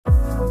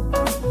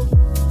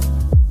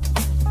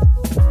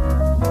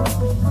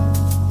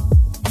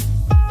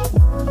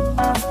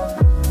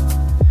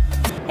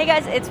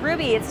it's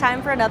Ruby. It's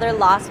time for another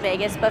Las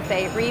Vegas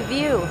buffet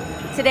review.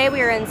 Today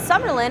we are in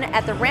Summerlin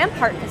at the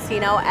Rampart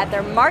Casino at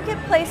their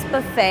Marketplace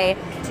Buffet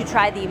to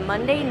try the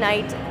Monday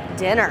night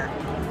dinner.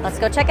 Let's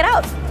go check it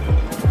out.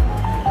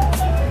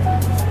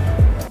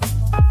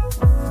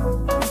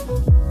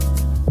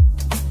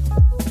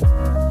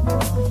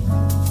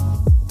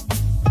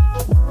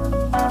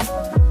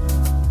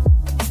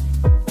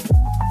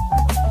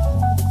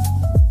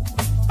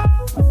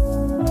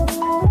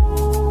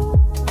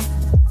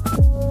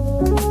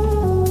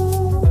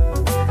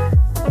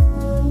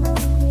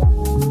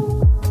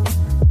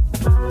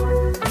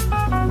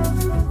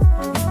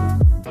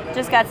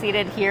 Just got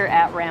seated here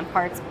at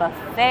Rampart's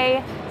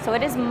Buffet. So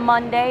it is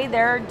Monday.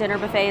 Their dinner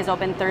buffet is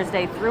open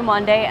Thursday through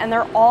Monday, and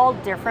they're all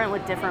different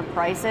with different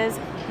prices.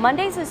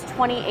 Mondays is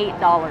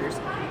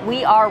 $28.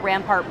 We are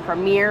Rampart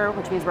Premier,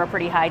 which means we're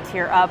pretty high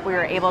tier up. We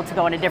were able to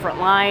go in a different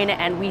line,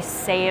 and we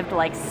saved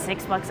like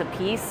 $6 a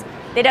piece.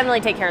 They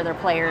definitely take care of their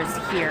players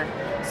here.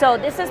 So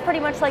this is pretty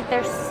much like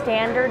their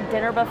standard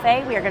dinner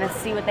buffet. We are gonna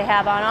see what they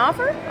have on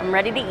offer. I'm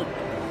ready to eat.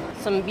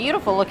 Some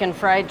beautiful looking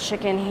fried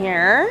chicken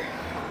here.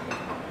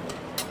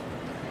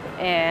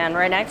 And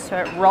right next to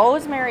it,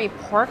 rosemary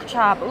pork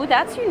chop. Ooh,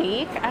 that's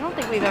unique. I don't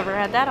think we've ever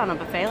had that on a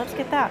buffet. Let's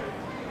get that.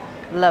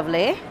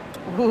 Lovely.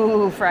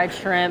 Ooh, fried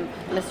shrimp.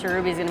 Mr.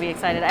 Ruby's gonna be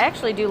excited. I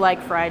actually do like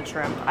fried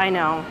shrimp. I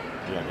know.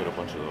 Yeah, get a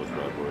bunch of those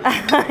bad boys.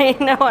 I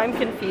know, I'm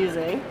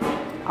confusing.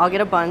 I'll get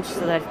a bunch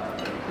so that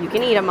you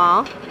can eat them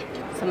all.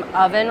 Some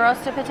oven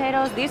roasted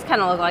potatoes. These kind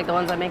of look like the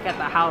ones I make at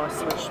the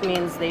house, which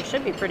means they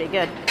should be pretty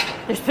good.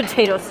 There's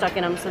potatoes stuck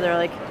in them, so they're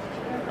like,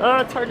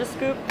 oh, it's hard to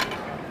scoop.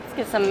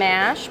 Let's get some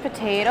mashed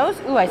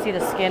potatoes. Ooh, I see the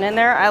skin in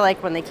there. I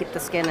like when they keep the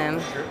skin in.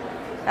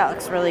 That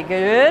looks really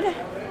good.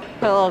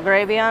 Put a little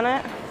gravy on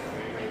it.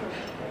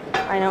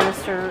 I know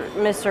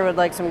Mr. would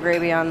like some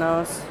gravy on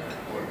those.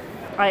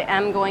 I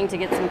am going to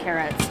get some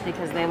carrots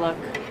because they look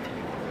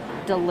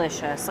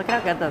delicious. Look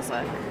at how good those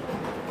look.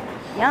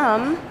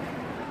 Yum.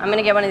 I'm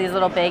gonna get one of these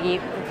little baby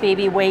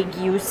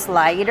Wagyu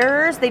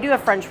sliders. They do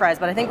have French fries,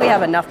 but I think we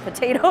have enough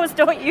potatoes,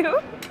 don't you?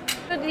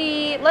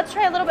 Let's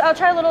try a little bit. I'll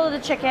try a little of the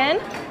chicken.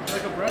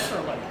 Like a breast or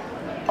a leg?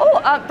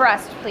 Oh,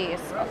 breast, please.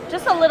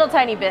 Just a little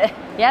tiny bit.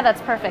 Yeah, that's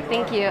perfect.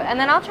 Thank you. And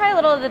then I'll try a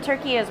little of the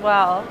turkey as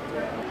well.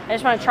 I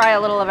just want to try a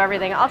little of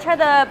everything. I'll try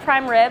the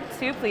prime rib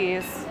too,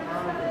 please.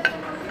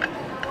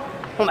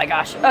 Oh my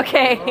gosh.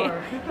 Okay.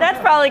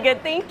 That's probably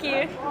good. Thank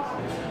you.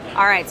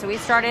 All right, so we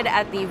started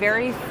at the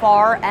very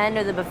far end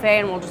of the buffet,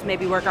 and we'll just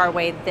maybe work our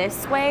way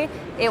this way.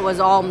 It was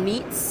all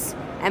meats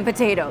and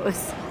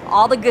potatoes.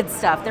 All the good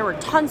stuff. There were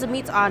tons of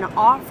meats on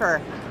offer.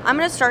 I'm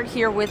gonna start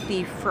here with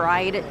the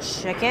fried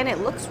chicken. It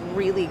looks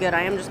really good.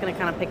 I am just gonna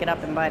kind of pick it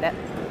up and bite it.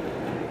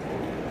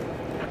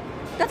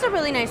 That's a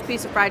really nice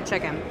piece of fried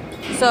chicken.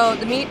 So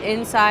the meat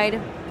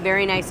inside,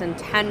 very nice and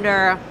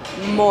tender,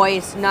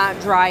 moist, not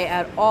dry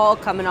at all,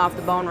 coming off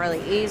the bone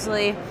really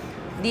easily.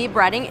 The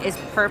breading is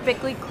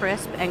perfectly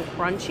crisp and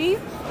crunchy.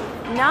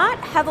 Not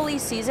heavily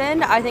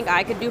seasoned. I think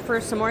I could do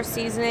for some more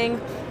seasoning,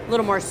 a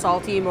little more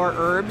salty, more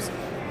herbs.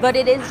 But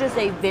it is just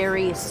a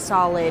very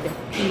solid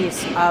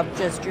piece of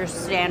just your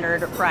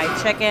standard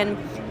fried chicken.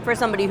 For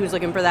somebody who's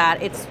looking for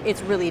that,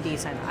 it's really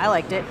decent. I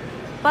liked it.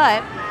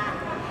 But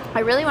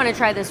I really want to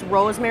try this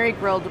rosemary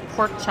grilled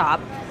pork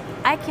chop.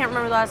 I can't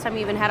remember the last time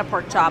we even had a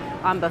pork chop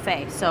on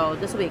buffet, so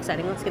this will be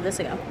exciting. Let's give this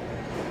a go.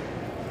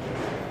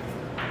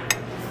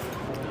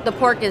 The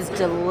pork is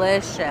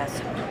delicious.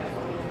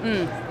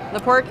 The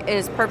pork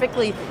is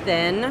perfectly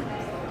thin,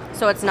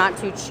 so it's not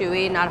too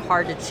chewy, not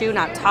hard to chew,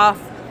 not tough.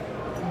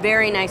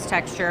 Very nice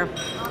texture.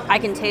 I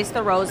can taste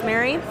the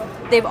rosemary.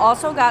 They've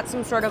also got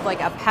some sort of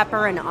like a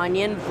pepper and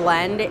onion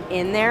blend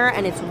in there,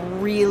 and it's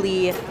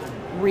really,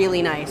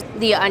 really nice.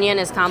 The onion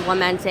is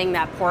complementing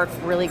that pork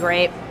really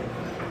great.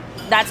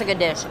 That's a good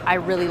dish. I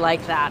really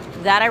like that.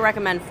 That I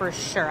recommend for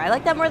sure. I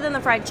like that more than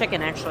the fried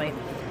chicken, actually.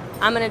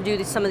 I'm gonna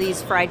do some of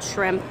these fried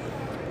shrimp.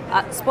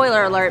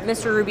 Spoiler alert,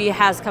 Mr. Ruby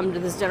has come to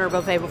this dinner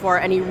buffet before,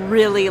 and he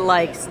really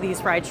likes these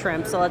fried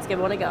shrimp, so let's give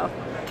one a go.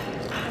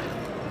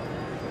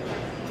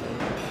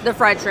 The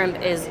fried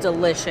shrimp is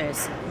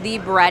delicious. The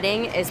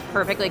breading is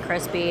perfectly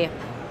crispy.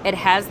 It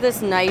has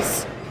this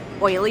nice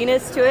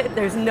oiliness to it.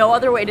 There's no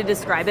other way to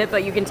describe it,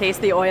 but you can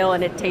taste the oil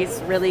and it tastes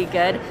really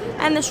good.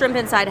 And the shrimp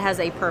inside has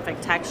a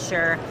perfect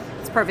texture.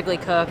 It's perfectly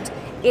cooked.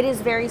 It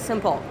is very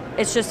simple.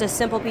 It's just a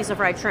simple piece of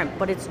fried shrimp,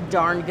 but it's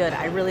darn good.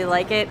 I really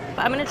like it.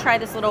 I'm gonna try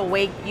this little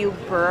Wagyu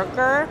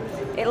burger.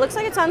 It looks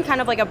like it's on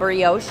kind of like a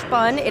brioche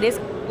bun. It is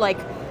like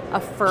a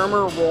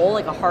firmer roll,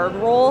 like a hard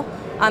roll.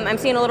 I'm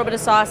seeing a little bit of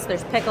sauce.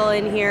 There's pickle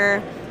in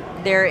here.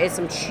 There is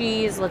some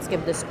cheese. Let's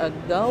give this a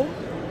go.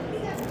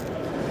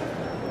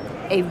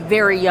 A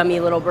very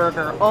yummy little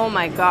burger. Oh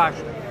my gosh.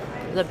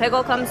 The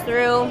pickle comes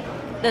through.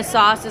 The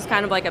sauce is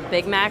kind of like a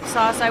Big Mac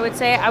sauce, I would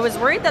say. I was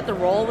worried that the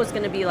roll was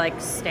gonna be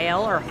like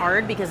stale or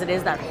hard because it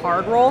is that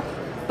hard roll,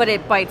 but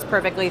it bites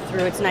perfectly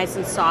through. It's nice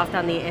and soft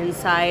on the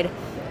inside.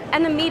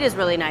 And the meat is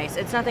really nice.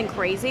 It's nothing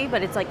crazy,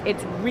 but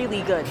it's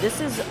really good.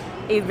 This is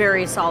a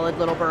very solid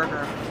little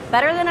burger.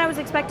 Better than I was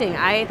expecting.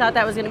 I thought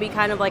that was gonna be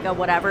kind of like a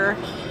whatever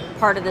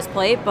part of this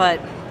plate, but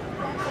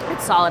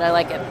it's solid. I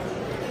like it.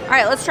 All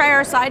right, let's try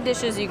our side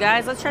dishes, you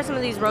guys. Let's try some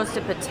of these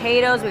roasted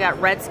potatoes. We got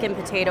red skin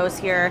potatoes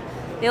here.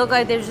 They look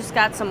like they've just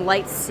got some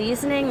light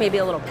seasoning, maybe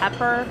a little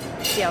pepper.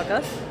 See how it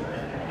goes?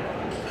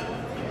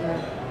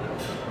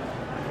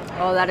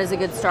 Oh, that is a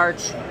good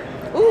starch.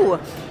 Ooh,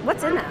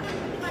 what's in that?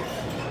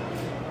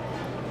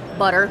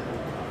 Butter.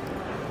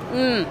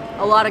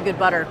 A lot of good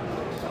butter.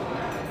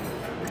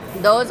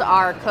 Those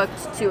are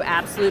cooked to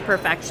absolute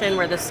perfection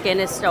where the skin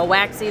is still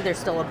waxy, there's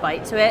still a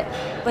bite to it,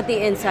 but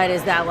the inside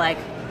is that like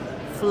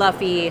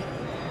fluffy,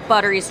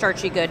 buttery,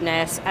 starchy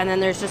goodness. And then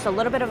there's just a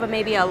little bit of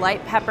maybe a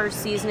light pepper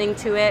seasoning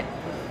to it.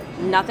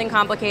 Nothing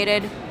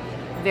complicated.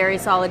 Very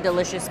solid,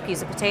 delicious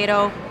piece of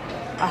potato.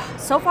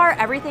 So far,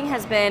 everything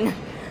has been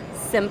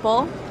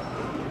simple,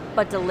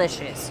 but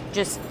delicious.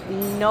 Just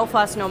no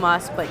fuss, no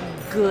muss, but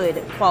good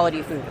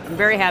quality food. I'm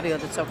very happy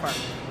with it so far.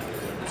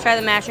 Let's try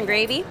the mash and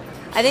gravy.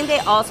 I think they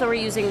also were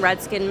using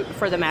red skin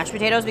for the mashed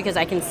potatoes because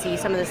I can see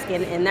some of the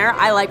skin in there.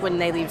 I like when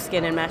they leave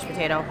skin in mashed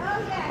potato.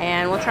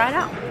 And we'll try it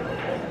out.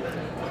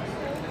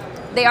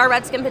 They are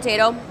red skin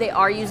potato. They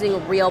are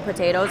using real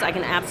potatoes. I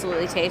can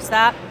absolutely taste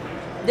that.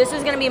 This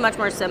is gonna be much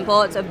more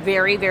simple. It's a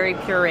very, very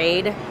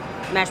pureed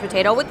mashed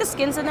potato. With the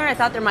skins in there, I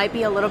thought there might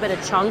be a little bit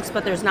of chunks,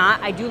 but there's not.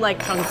 I do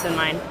like chunks in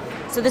mine.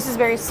 So this is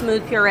very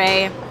smooth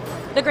puree.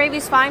 The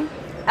gravy's fine.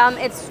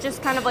 It's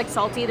just kind of like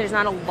salty. There's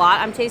not a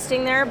lot I'm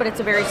tasting there, but it's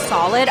a very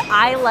solid.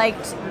 I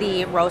liked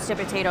the roasted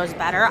potatoes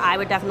better. I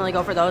would definitely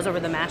go for those over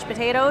the mashed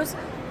potatoes,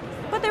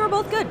 but they were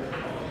both good.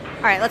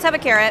 All right, let's have a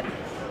carrot.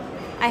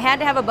 I had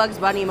to have a Bugs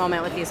Bunny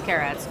moment with these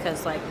carrots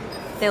because like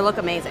they look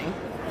amazing.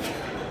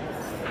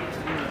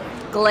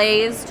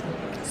 Glazed,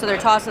 so they're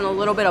tossing a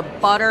little bit of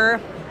butter.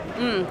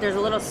 There's a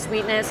little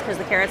sweetness because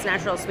the carrot's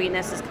natural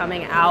sweetness is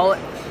coming out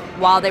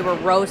while they were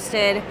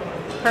roasted.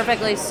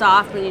 Perfectly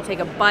soft when you take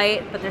a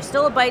bite, but there's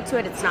still a bite to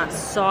it. It's not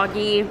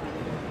soggy.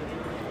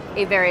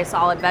 A very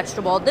solid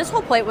vegetable. This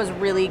whole plate was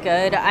really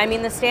good. I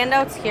mean, the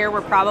standouts here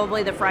were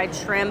probably the fried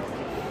shrimp.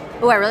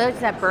 Oh, I really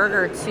liked that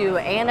burger too,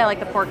 and I like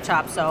the pork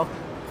chop, so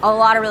a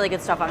lot of really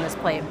good stuff on this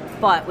plate,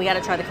 but we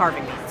gotta try the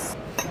carving meats.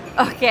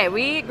 Okay,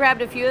 we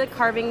grabbed a few of the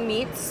carving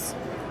meats.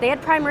 They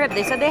had prime rib.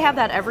 They said they have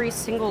that every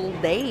single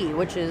day,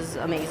 which is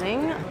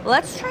amazing.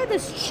 Let's try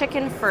this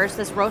chicken first,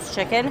 this roast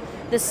chicken.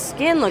 The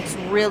skin looks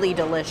really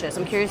delicious.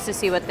 I'm curious to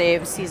see what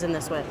they've seasoned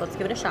this with. Let's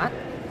give it a shot.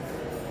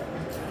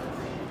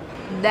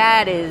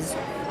 That is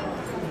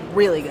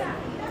really good.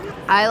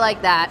 I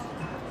like that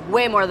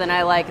way more than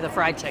I like the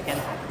fried chicken.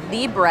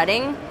 The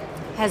breading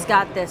has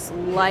got this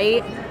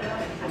light,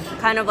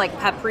 kind of like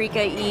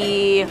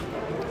paprika-y,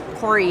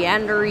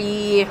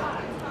 coriander-y,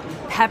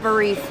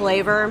 peppery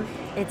flavor.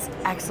 It's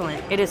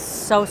excellent. It is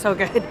so, so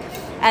good.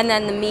 And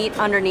then the meat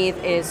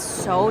underneath is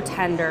so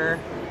tender.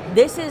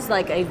 This is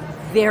like a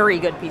very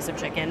good piece of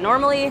chicken.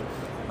 Normally,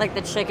 like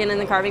the chicken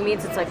and the carving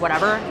meats, it's like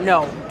whatever.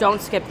 No,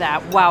 don't skip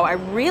that. Wow, I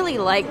really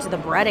liked the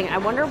breading. I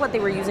wonder what they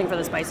were using for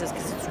the spices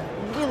because it's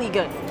really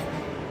good.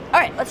 All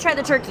right, let's try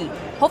the turkey.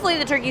 Hopefully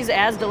the turkey's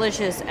as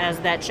delicious as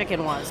that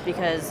chicken was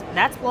because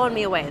that's blowing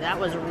me away. That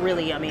was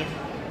really yummy.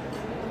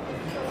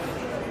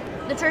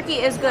 The turkey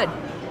is good.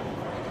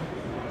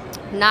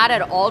 Not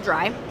at all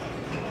dry.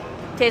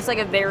 Tastes like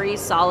a very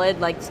solid,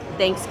 like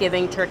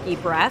Thanksgiving turkey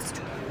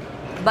breast,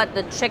 but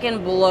the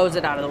chicken blows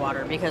it out of the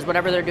water because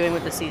whatever they're doing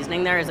with the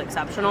seasoning there is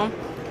exceptional.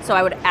 So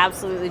I would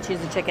absolutely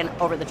choose the chicken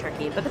over the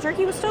turkey, but the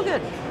turkey was still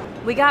good.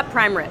 We got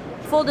prime rib.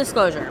 Full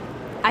disclosure,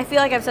 I feel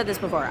like I've said this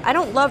before. I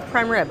don't love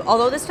prime rib,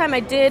 although this time I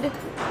did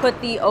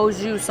put the au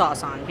jus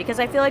sauce on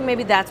because I feel like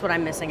maybe that's what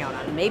I'm missing out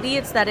on. Maybe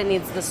it's that it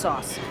needs the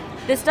sauce.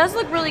 This does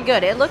look really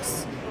good. It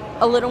looks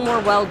a little more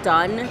well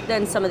done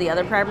than some of the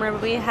other prime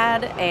rib we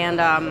had,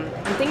 and I'm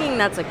thinking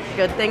that's a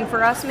good thing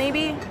for us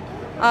maybe.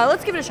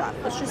 Let's give it a shot.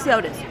 Let's just see how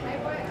it is.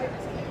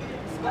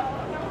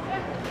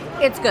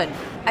 It's good.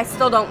 I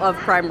still don't love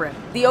prime rib.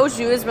 The au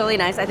jus is really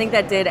nice. I think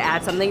that did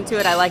add something to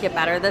it. I like it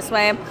better this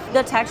way.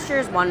 The texture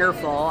is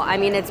wonderful. I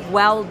mean, it's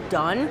well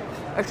done.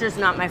 It's just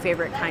not my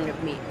favorite kind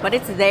of meat, but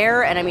it's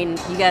there, and I mean,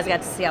 you guys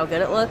got to see how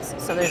good it looks,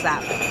 so there's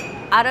that.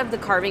 Out of the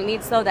carving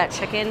meats though, that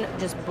chicken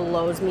just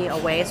blows me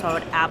away, so I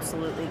would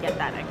absolutely get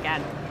that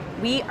again.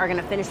 We are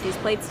gonna finish these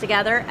plates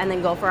together and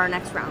then go for our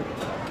next round.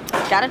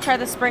 Gotta try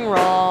the spring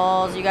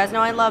rolls. You guys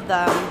know I love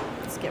them.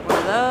 Let's get one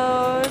of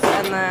those,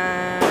 and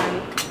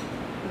then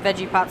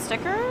veggie pot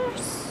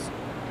stickers.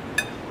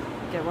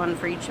 Get one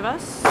for each of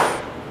us.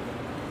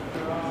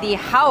 The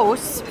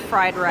house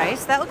fried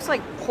rice, that looks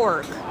like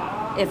pork,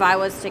 if I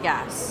was to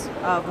guess,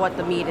 of what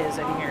the meat is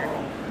in here.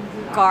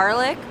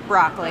 Garlic,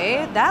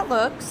 broccoli, that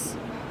looks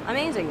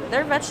amazing.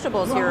 Their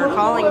vegetables here are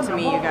calling to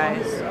me, you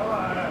guys.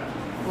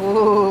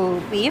 Ooh,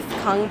 beef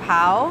kung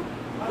pao.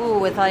 Ooh,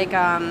 with like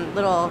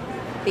little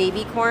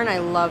baby corn, I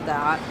love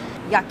that.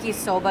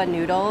 Yakisoba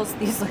noodles,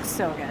 these look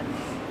so good.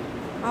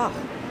 Oh,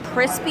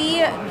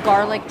 crispy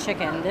garlic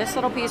chicken. This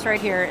little piece right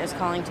here is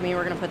calling to me.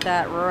 We're gonna put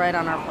that right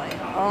on our plate.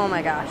 Oh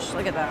my gosh,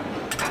 look at that.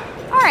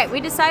 All right, we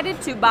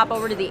decided to bop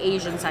over to the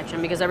Asian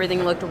section because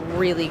everything looked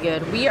really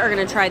good. We are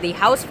gonna try the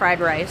house fried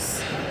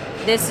rice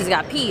This has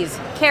got peas,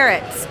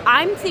 carrots.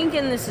 I'm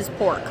thinking this is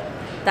pork.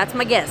 That's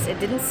my guess. It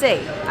didn't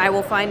say. I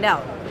will find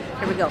out.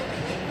 Here we go.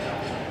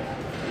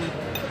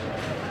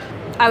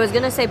 I was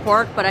gonna say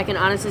pork, but I can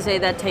honestly say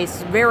that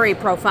tastes very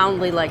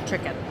profoundly like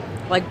chicken,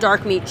 like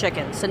dark meat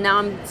chicken. So now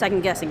I'm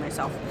second guessing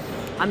myself.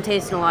 I'm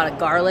tasting a lot of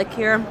garlic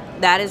here.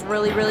 That is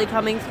really, really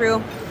coming through.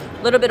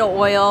 A little bit of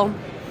oil.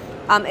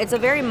 It's a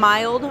very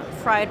mild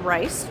fried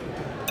rice.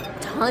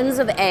 Tons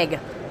of egg.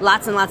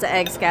 Lots and lots of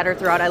egg scattered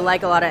throughout. I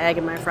like a lot of egg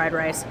in my fried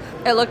rice.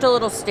 It looked a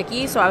little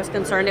sticky, so I was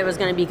concerned it was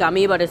gonna be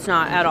gummy, but it's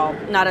not at all.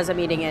 Not as I'm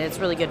eating it. It's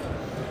really good.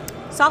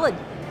 Solid.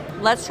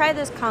 Let's try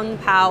this Kung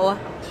Pao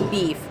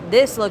beef.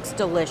 This looks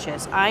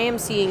delicious. I am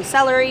seeing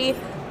celery,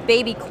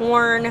 baby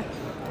corn.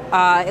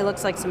 It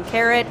looks like some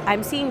carrot.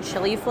 I'm seeing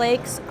chili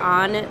flakes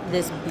on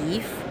this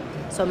beef,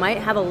 so it might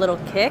have a little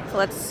kick.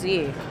 Let's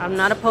see. I'm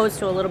not opposed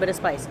to a little bit of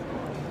spice.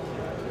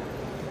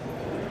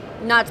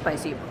 Not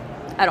spicy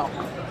at all.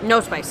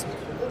 No spice,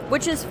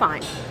 which is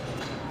fine.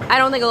 I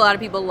don't think a lot of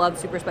people love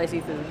super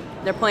spicy food.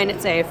 They're playing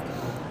it safe.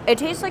 It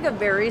tastes like a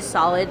very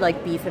solid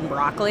like beef and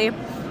broccoli.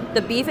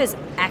 The beef is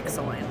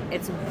excellent.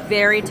 It's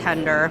very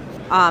tender.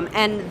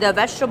 And the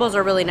vegetables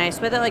are really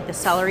nice with it. Like the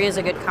celery is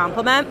a good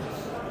compliment,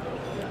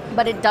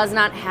 but it does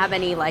not have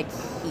any like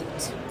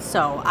heat.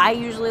 So I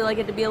usually like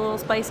it to be a little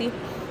spicy.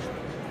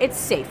 It's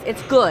safe.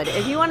 It's good.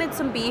 If you wanted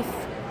some beef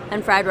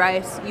and fried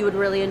rice, you would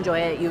really enjoy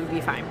it. You would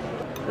be fine.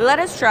 Let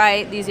us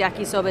try these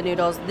yakisoba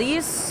noodles.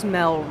 These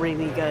smell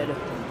really good.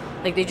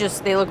 Like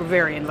they look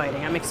very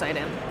inviting. I'm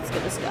excited. Let's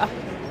get this stuff.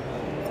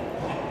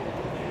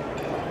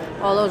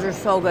 Oh, those are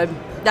so good.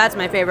 That's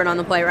my favorite on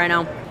the plate right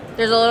now.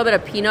 There's a little bit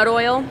of peanut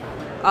oil.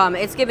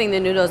 It's giving the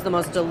noodles the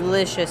most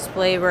delicious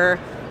flavor.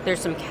 There's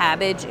some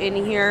cabbage in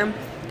here.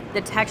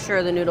 The texture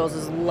of the noodles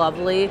is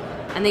lovely.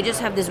 And they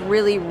just have this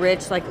really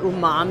rich, like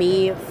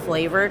umami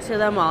flavor to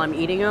them while I'm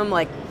eating them.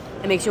 Like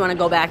it makes you want to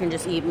go back and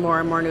just eat more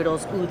and more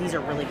noodles. Ooh, these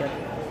are really good.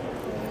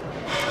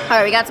 All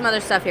right, we got some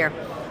other stuff here.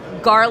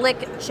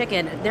 Garlic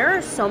chicken. There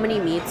are so many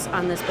meats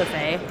on this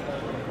buffet.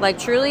 Like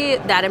truly,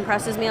 that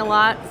impresses me a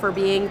lot for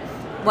being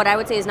what I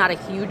would say is not a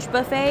huge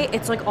buffet.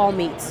 It's like all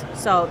meats.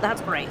 So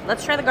that's great.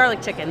 Let's try the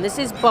garlic chicken. This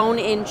is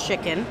bone-in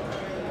chicken.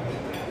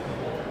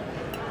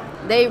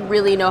 They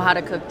really know how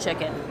to cook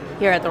chicken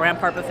here at the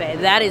Rampart Buffet.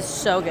 That is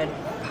so good.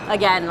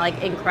 Again,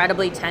 like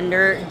incredibly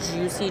tender,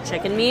 juicy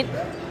chicken meat.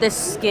 The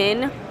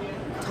skin,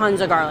 tons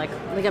of garlic.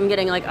 Like I'm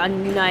getting like a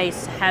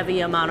nice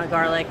heavy amount of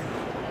garlic,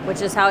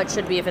 which is how it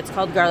should be if it's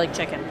called garlic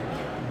chicken.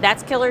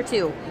 That's killer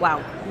too.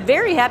 Wow.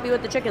 Very happy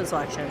with the chicken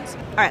selections.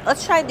 All right,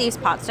 let's try these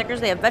pot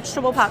stickers. They have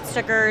vegetable pot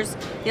stickers.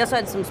 They also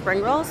had some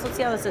spring rolls. Let's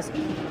see how this is.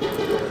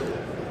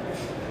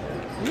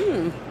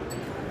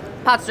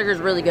 Pot stickers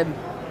really good.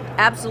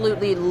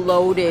 Absolutely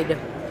loaded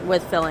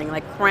with filling,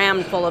 like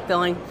crammed full of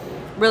filling.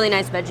 Really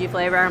nice veggie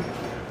flavor.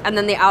 And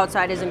then the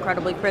outside is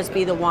incredibly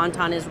crispy. The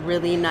wonton is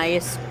really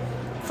nice.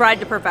 Fried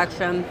to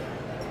perfection.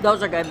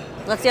 Those are good.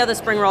 Let's see how the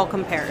spring roll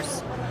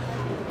compares.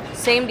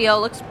 Same deal.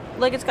 Looks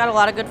like it's got a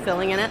lot of good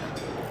filling in it.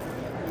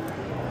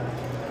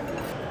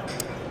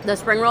 The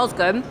spring roll is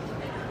good.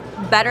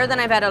 Better than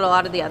I've had at a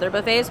lot of the other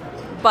buffets,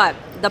 but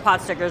the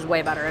pot sticker is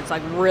way better. It's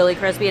like really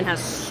crispy and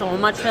has so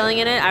much filling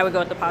in it. I would go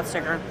with the pot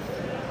sticker.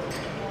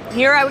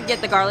 Here I would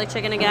get the garlic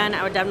chicken again.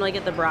 I would definitely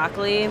get the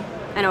broccoli,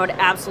 and I would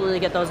absolutely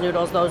get those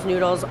noodles. Those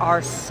noodles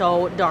are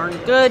so darn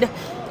good.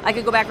 I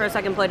could go back for a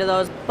second plate of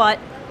those, but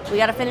we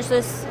gotta finish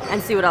this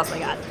and see what else we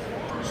got.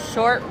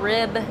 Short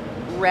rib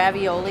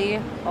ravioli.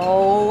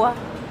 Oh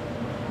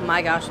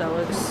my gosh, that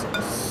looks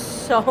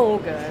so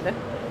good.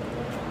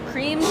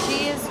 Cream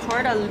cheese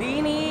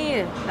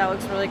tortellini. That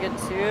looks really good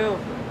too.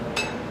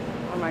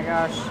 Oh my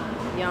gosh,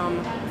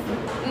 yum.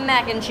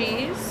 Mac and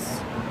cheese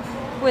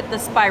with the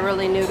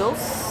spirally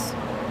noodles.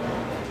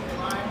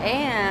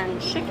 And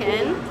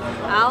chicken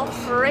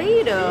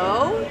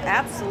Alfredo.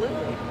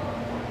 Absolutely.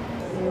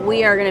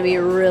 We are gonna be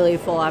really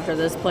full after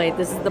this plate.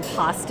 This is the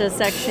pasta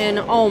section.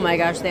 Oh my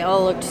gosh, they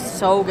all looked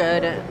so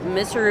good.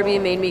 Mr. Ruby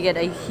made me get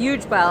a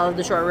huge pile of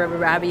the short rib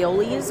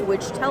raviolis,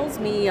 which tells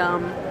me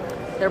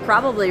they're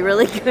probably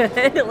really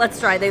good. Let's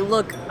try. They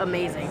look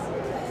amazing.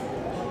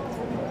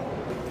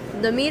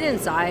 The meat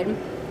inside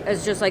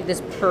is just like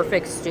this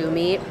perfect stew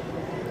meat.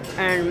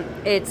 And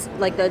it's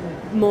like the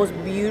most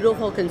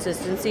beautiful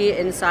consistency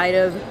inside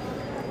of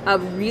a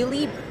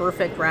really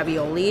perfect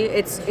ravioli.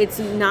 It's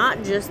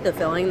not just the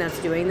filling that's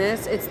doing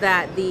this. It's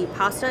that the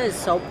pasta is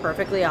so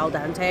perfectly al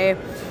dente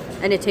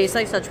and it tastes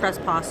like such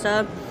pressed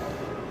pasta.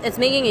 It's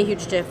making a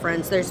huge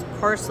difference. There's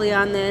parsley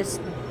on this.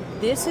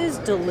 This is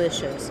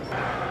delicious.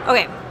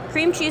 Okay,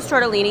 cream cheese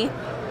tortellini.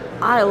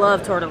 I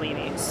love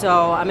tortellini,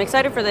 so I'm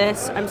excited for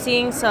this. I'm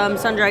seeing some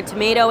sun-dried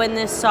tomato in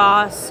this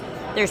sauce.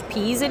 There's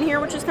peas in here,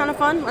 which is kind of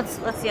fun. Let's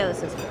see how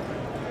this is.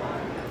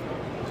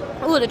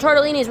 Ooh, the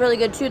tortellini is really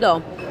good too,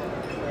 though.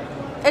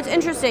 It's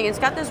interesting. It's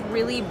got this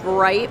really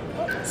bright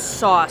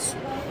sauce.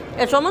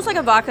 It's almost like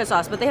a vodka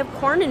sauce, but they have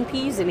corn and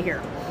peas in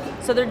here.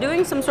 So they're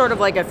doing some sort of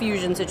like a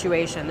fusion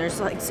situation. There's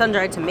like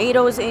sun-dried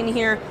tomatoes in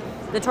here.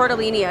 The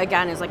tortellini,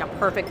 again, is like a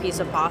perfect piece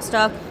of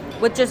pasta.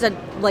 with just a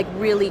like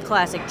really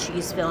classic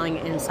cheese filling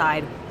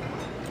inside.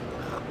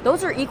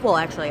 Those are equal,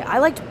 actually. I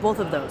liked both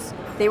of those.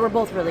 They were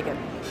both really good.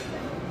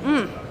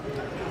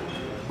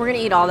 We're gonna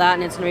eat all that,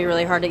 and it's gonna be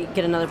really hard to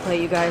get another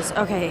plate, you guys.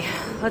 Okay,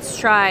 let's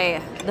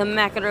try the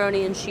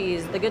macaroni and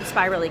cheese, the good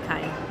spirally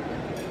kind.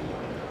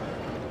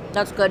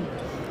 That's good.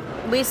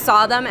 We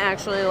saw them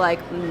actually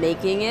like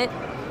making it.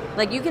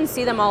 Like you can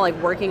see them all like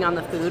working on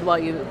the food while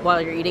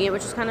you're eating it,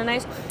 which is kind of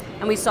nice.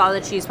 And we saw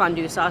the cheese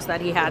fondue sauce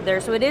that he had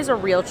there, so it is a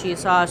real cheese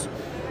sauce.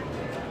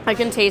 I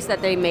can taste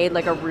that they made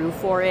like a roux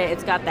for it.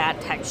 It's got that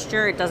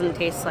texture. It doesn't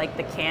taste like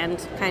the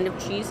canned kind of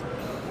cheese.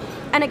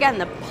 And again,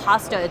 the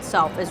pasta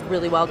itself is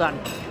really well done.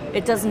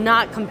 It does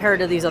not compare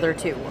to these other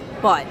two,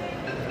 but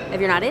if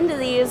you're not into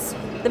these,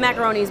 the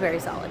macaroni is very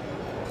solid.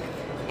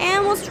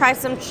 And let's try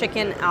some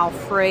chicken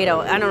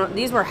Alfredo. I don't know,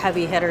 these were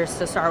heavy hitters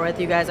to start with,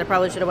 you guys. I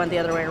probably should have went the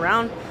other way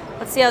around.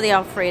 Let's see how the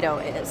Alfredo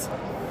is.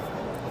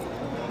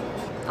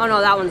 Oh no,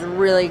 that one's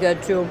really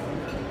good too.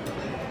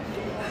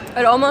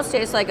 It almost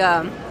tastes like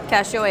a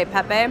cacio e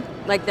pepe,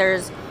 like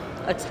there's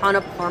a ton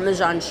of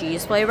Parmesan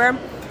cheese flavor,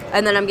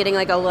 and then I'm getting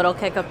like a little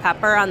kick of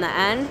pepper on the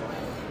end.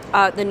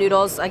 The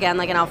noodles, again,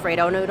 like an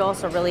Alfredo noodle,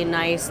 so really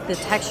nice. The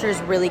texture is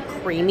really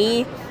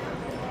creamy.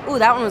 Ooh,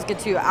 that one was good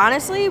too.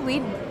 Honestly,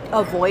 we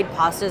avoid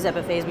pastas at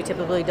buffets. We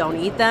typically don't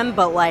eat them,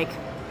 but like,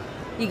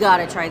 you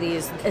gotta try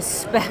these,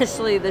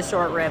 especially the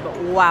short rib.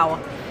 Wow.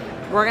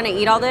 We're gonna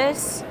eat all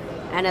this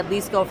and at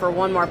least go for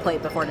one more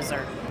plate before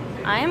dessert.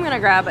 I am gonna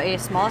grab a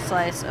small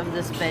slice of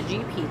this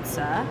veggie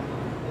pizza.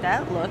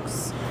 That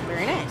looks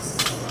very nice.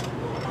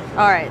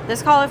 All right,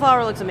 this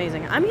cauliflower looks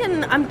amazing. I'm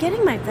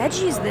getting my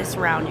veggies this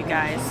round, you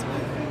guys.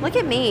 Look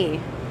at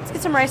me. Let's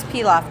get some rice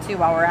pilaf too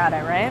while we're at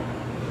it, right?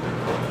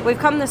 We've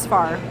come this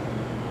far.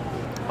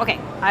 Okay,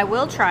 I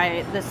will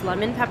try this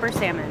lemon pepper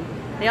salmon.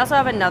 They also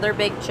have another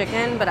baked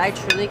chicken, but I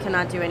truly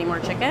cannot do any more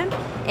chicken.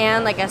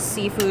 And like a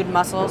seafood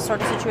mussel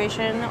sort of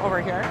situation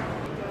over here.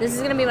 This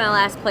is gonna be my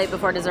last plate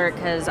before dessert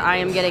because I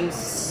am getting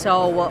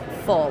so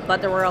full.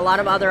 But there were a lot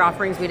of other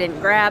offerings we didn't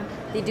grab.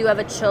 They do have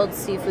a chilled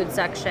seafood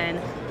section.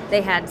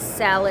 They had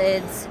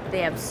salads, they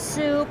have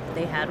soup,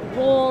 they had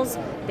rolls,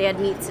 they had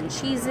meats and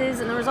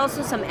cheeses, and there was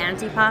also some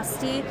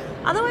antipasti.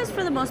 Otherwise,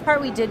 for the most part,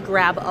 we did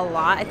grab a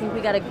lot. I think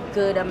we got a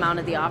good amount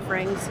of the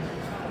offerings.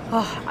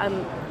 Oh,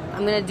 I'm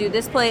gonna do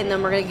this plate and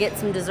then we're gonna get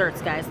some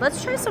desserts, guys.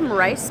 Let's try some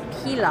rice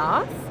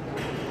pilaf.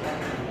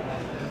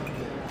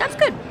 That's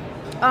good.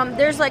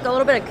 There's like a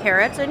little bit of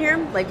carrots in here,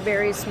 like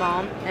very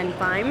small and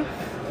fine.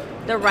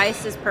 The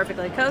rice is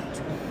perfectly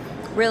cooked.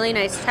 Really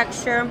nice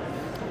texture.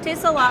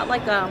 Tastes a lot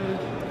like a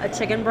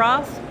chicken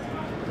broth.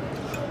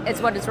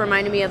 It's what it's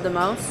reminding me of the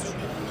most.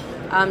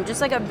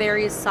 Just like a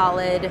very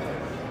solid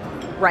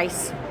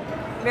rice.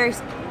 Very,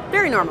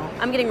 very normal.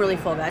 I'm getting really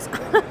full, guys.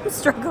 I'm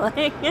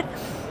struggling.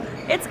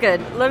 It's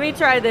good. Let me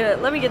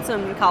get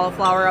some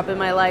cauliflower up in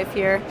my life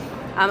here.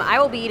 I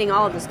will be eating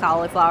all of this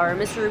cauliflower.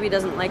 Mr. Ruby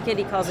doesn't like it.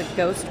 He calls it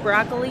ghost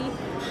broccoli.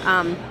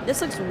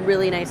 This looks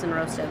really nice and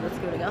roasted. Let's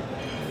give it a go.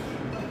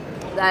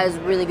 That is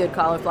really good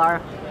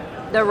cauliflower.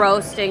 The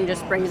roasting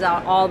just brings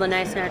out all the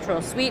nice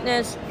natural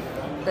sweetness.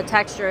 The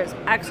texture is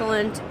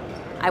excellent.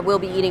 I will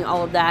be eating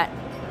all of that,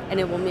 and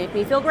it will make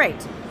me feel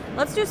great.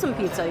 Let's do some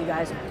pizza, you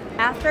guys.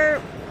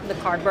 After the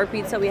cardboard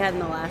pizza we had in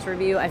the last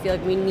review, I feel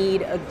like we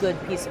need a good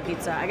piece of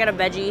pizza. I got a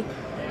veggie.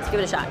 Let's give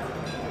it a shot.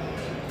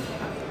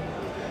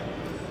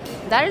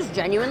 That is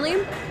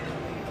genuinely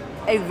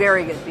a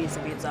very good piece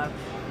of pizza.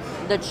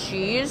 The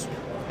cheese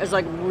is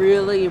like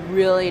really,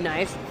 really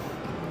nice.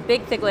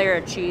 Big thick layer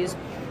of cheese.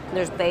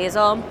 There's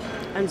basil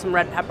and some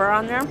red pepper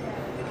on there.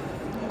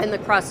 And the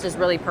crust is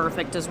really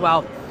perfect as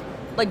well.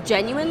 Like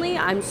genuinely,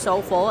 I'm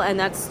so full and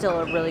that's still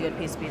a really good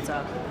piece of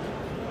pizza.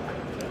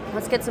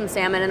 Let's get some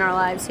salmon in our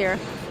lives here.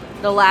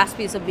 The last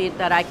piece of meat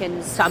that I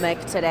can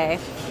stomach today.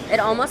 It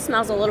almost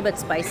smells a little bit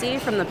spicy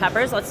from the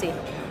peppers. Let's see.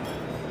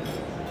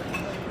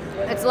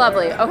 It's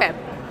lovely. Okay.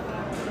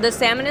 The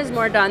salmon is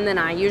more done than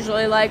I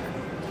usually like.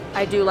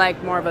 I do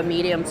like more of a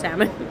medium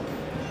salmon.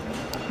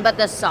 But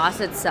the sauce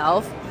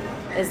itself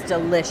is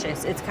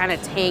delicious. It's kind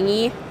of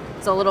tangy.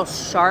 It's a little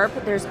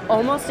sharp. There's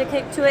almost a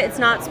kick to it. It's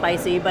not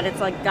spicy, but it's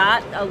like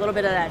got a little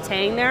bit of that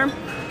tang there.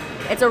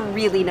 It's a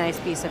really nice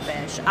piece of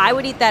fish. I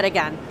would eat that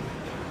again.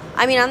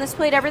 I mean, on this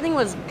plate, everything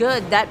was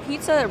good. That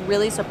pizza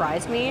really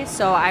surprised me.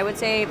 So I would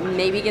say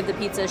maybe give the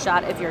pizza a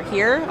shot if you're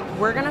here.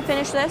 We're gonna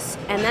finish this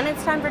and then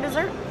it's time for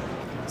dessert.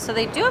 So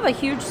they do have a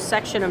huge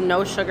section of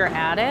no sugar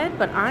added,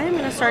 but I'm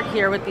gonna start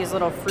here with these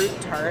little fruit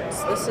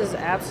tarts. This is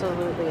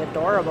absolutely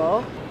adorable.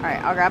 All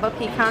right, I'll grab a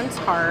pecan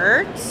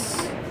tart.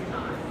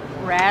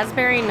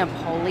 Raspberry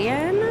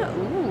Napoleon.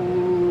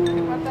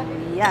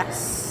 Ooh,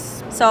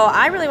 yes. So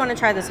I really want to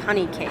try this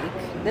honey cake.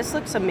 This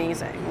looks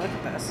amazing. Look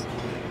at this.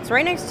 It's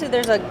right next to,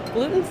 there's a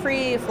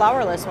gluten-free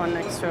flourless one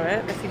next to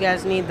it, if you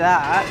guys need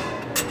that.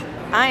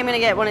 I'm gonna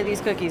get one of these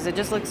cookies. It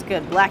just looks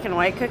good. Black and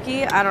white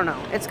cookie. I don't know.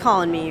 It's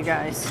calling me, you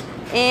guys.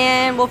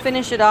 And we'll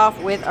finish it off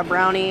with a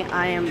brownie.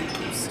 I am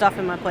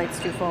stuffing my plates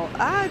too full.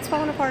 Ah, it's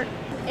falling apart.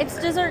 It's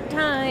dessert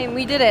time.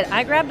 We did it.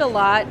 I grabbed a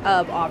lot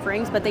of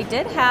offerings, but they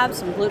did have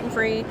some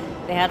gluten-free.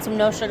 They had some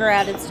no sugar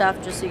added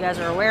stuff, just so you guys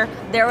are aware.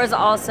 There was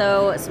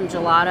also some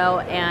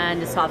gelato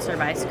and soft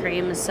serve ice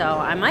cream, so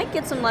I might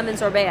get some lemon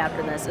sorbet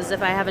after this, as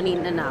if I haven't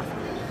eaten enough.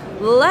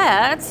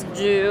 Let's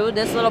do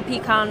this little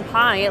pecan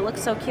pie. It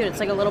looks so cute. It's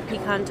like a little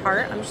pecan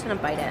tart. I'm just gonna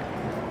bite it.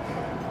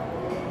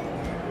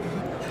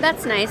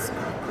 That's nice.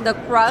 The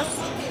crust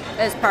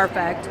is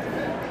perfect.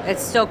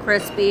 It's still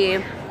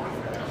crispy,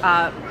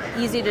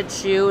 easy to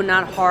chew,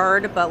 not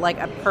hard, but like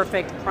a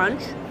perfect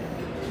crunch.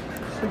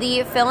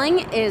 The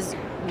filling is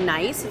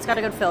nice. It's got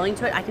a good filling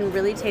to it. I can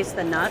really taste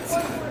the nuts,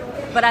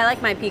 but I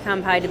like my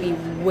pecan pie to be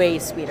way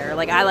sweeter.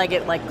 Like I like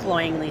it like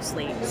cloyingly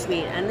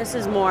sweet, and this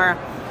is more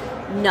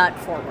nut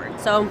forward.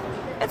 So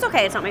it's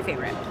okay. It's not my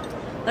favorite.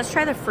 Let's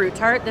try the fruit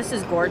tart. This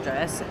is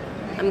gorgeous.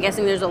 I'm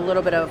guessing there's a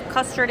little bit of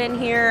custard in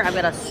here. I've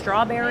got a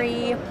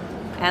strawberry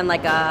and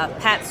like a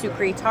pat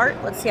sucre tart.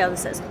 Let's see how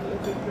this is.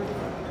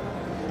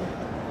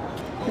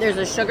 There's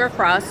a sugar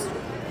crust,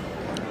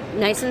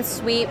 nice and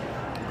sweet,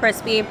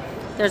 crispy.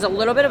 There's a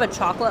little bit of a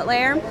chocolate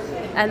layer,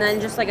 and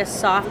then just like a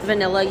soft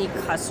vanilla-y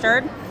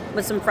custard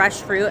with some fresh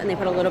fruit, and they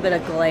put a little bit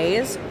of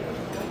glaze.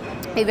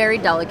 A very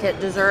delicate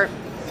dessert.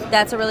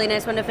 That's a really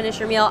nice one to finish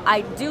your meal.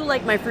 I do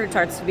like my fruit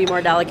tarts to be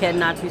more delicate and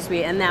not too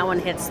sweet, and that one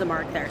hits the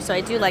mark there. So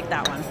I do like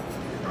that one.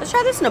 Let's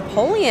try this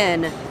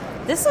Napoleon.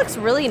 This looks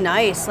really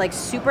nice, like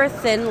super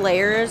thin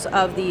layers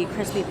of the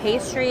crispy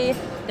pastry.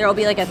 There will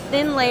be like a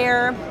thin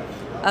layer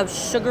of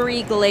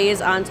sugary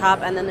glaze on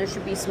top, and then there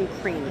should be some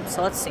cream.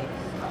 So let's see.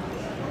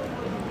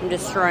 I'm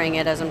destroying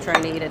it as I'm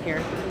trying to eat it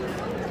here.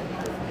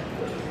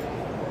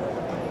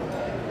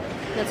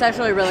 It's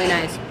actually really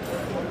nice.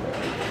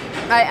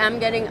 I am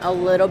getting a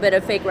little bit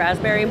of fake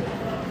raspberry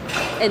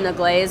in the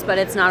glaze, but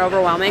it's not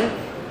overwhelming.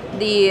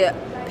 The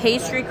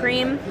pastry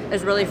cream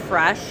is really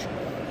fresh.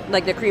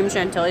 Like the cream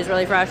chantilly is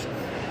really fresh.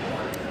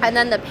 And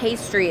then the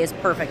pastry is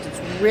perfect. It's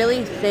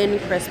really thin,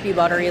 crispy,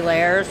 buttery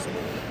layers.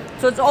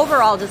 So it's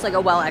overall just like a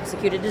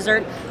well-executed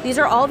dessert. These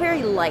are all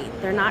very light.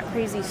 They're not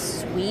crazy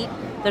sweet.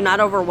 They're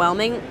not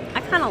overwhelming. I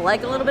kind of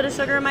like a little bit of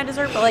sugar in my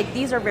dessert, but like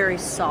these are very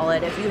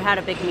solid. If you had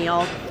a big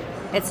meal,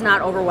 it's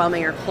not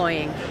overwhelming or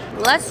cloying.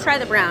 Let's try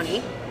the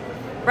brownie.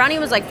 Brownie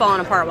was like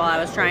falling apart while I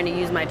was trying to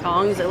use my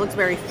tongs. It looks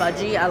very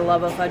fudgy. I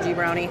love a fudgy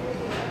brownie.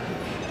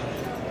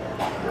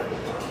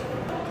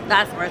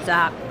 That's where it's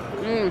at.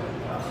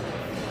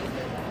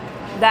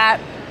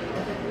 That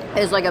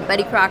is like a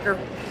Betty Crocker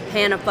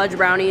pan of fudge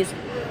brownies.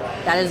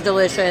 That is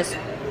delicious.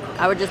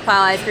 I would just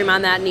pile ice cream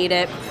on that and eat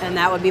it, and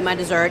that would be my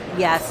dessert.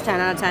 Yes, 10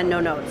 out of 10,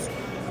 no notes.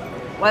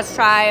 Let's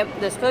try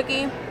this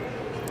cookie,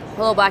 a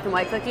little black and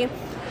white cookie.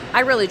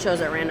 I really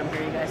chose at random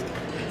here, you guys.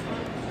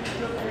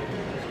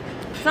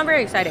 It's not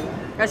very exciting.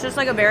 It's just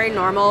like a very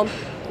normal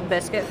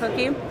biscuit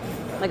cookie,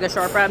 like a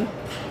shortbread.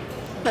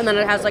 And then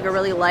it has like a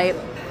really light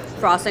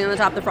frosting on the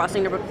top. The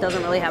frosting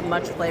doesn't really have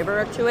much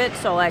flavor to it,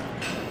 so like,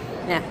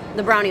 yeah,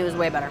 the brownie was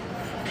way better.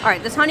 All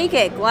right, this honey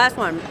cake, last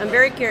one. I'm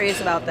very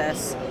curious about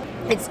this.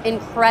 It's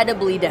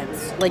incredibly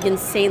dense, like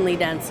insanely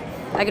dense.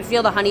 I could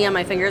feel the honey on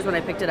my fingers when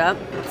I picked it up.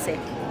 Let's see.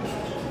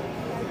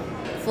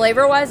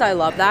 Flavor-wise, I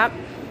love that.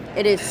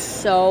 It is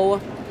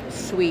so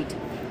sweet.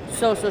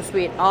 So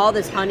sweet. All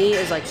this honey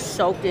is like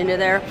soaked into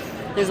there.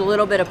 There's a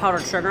little bit of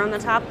powdered sugar on the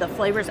top. The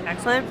flavor is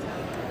excellent.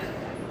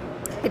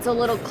 It's a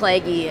little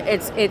claggy.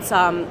 It's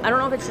I don't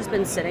know if it's just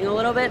been sitting a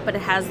little bit, but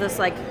it has this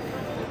like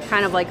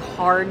kind of like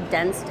hard,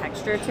 dense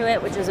texture to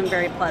it, which isn't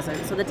very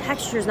pleasant. So the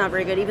texture is not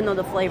very good, even though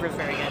the flavor is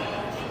very good.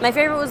 My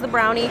favorite was the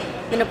brownie.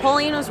 The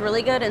Napoleon was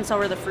really good, and so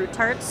were the fruit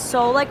tarts.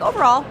 So like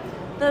overall,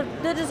 the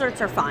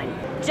desserts are fine.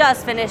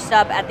 Just finished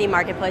up at the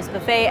Marketplace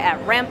Buffet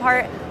at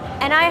Rampart,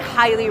 and I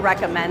highly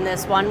recommend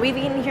this one. We've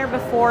eaten here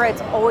before.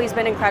 It's always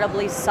been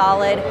incredibly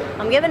solid.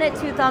 I'm giving it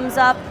 2 thumbs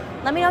up.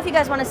 Let me know if you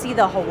guys want to see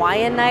the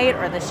Hawaiian night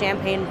or the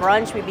champagne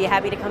brunch. We'd be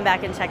happy to come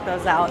back and check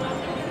those out.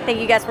 Thank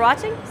you guys for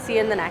watching. See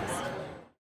you in the next.